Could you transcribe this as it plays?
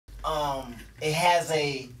it has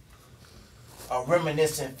a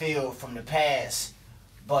reminiscent feel from the past,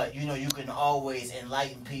 but you know you can always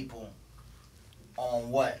enlighten people on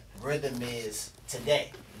what rhythm is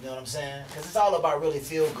today. You know what I'm saying? Because it's all about really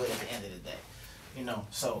feel good at the end of the day. You know,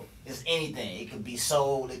 so it's anything. It could be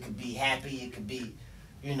soul, it could be happy, it could be,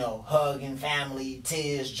 you know, hugging, family,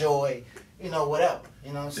 tears, joy, you know, whatever.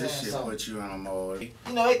 You know what I'm saying? This shit so, put you on a mode.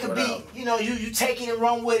 You know, it could be, you know, you take it and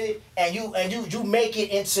run with it, and you make it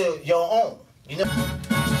into your own. You know.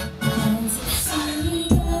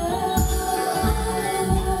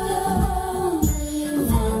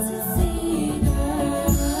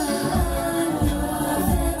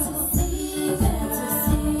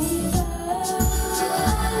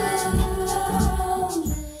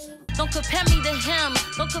 Don't compare me to him,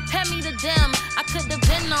 don't compare me to them. I could have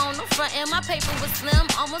been on the front end, my paper was slim.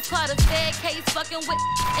 Almost caught a staircase fucking with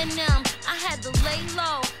and them. I had to lay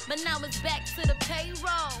low, but now it's back to the payroll.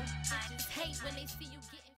 I just hate when they see you get